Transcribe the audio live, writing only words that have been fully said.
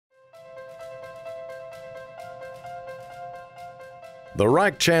The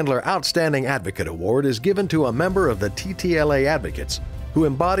Reich Chandler Outstanding Advocate Award is given to a member of the TTLA Advocates who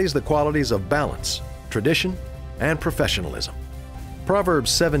embodies the qualities of balance, tradition, and professionalism.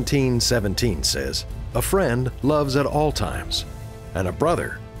 Proverbs 17:17 says, "A friend loves at all times, and a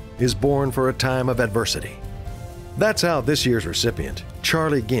brother is born for a time of adversity." That's how this year's recipient,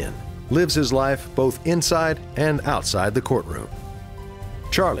 Charlie Ginn, lives his life both inside and outside the courtroom.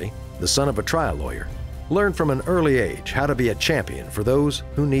 Charlie, the son of a trial lawyer, learned from an early age how to be a champion for those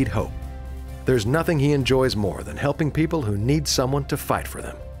who need hope. There's nothing he enjoys more than helping people who need someone to fight for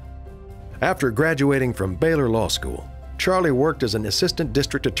them. After graduating from Baylor Law School, Charlie worked as an assistant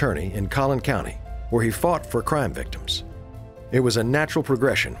district attorney in Collin County, where he fought for crime victims. It was a natural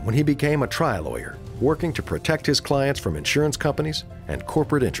progression when he became a trial lawyer, working to protect his clients from insurance companies and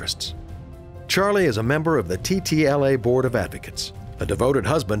corporate interests. Charlie is a member of the TTLA Board of Advocates, a devoted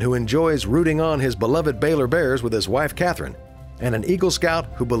husband who enjoys rooting on his beloved Baylor Bears with his wife Catherine, and an Eagle Scout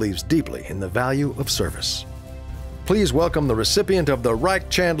who believes deeply in the value of service. Please welcome the recipient of the Reich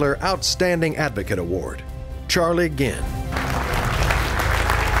Chandler Outstanding Advocate Award, Charlie Ginn.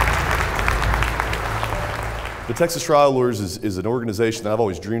 The Texas Trial Lawyers is an organization that I've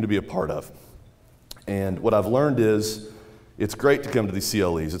always dreamed to be a part of. And what I've learned is it's great to come to these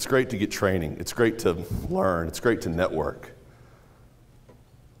CLEs. It's great to get training. It's great to learn. It's great to network.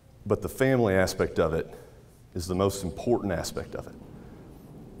 But the family aspect of it is the most important aspect of it.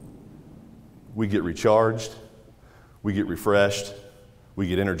 We get recharged, we get refreshed, we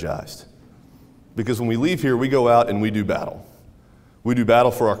get energized. Because when we leave here, we go out and we do battle. We do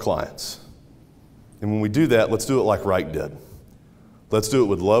battle for our clients. And when we do that, let's do it like Reich did. Let's do it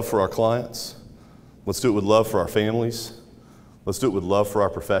with love for our clients. Let's do it with love for our families. Let's do it with love for our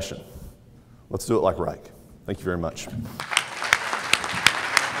profession. Let's do it like Reich. Thank you very much.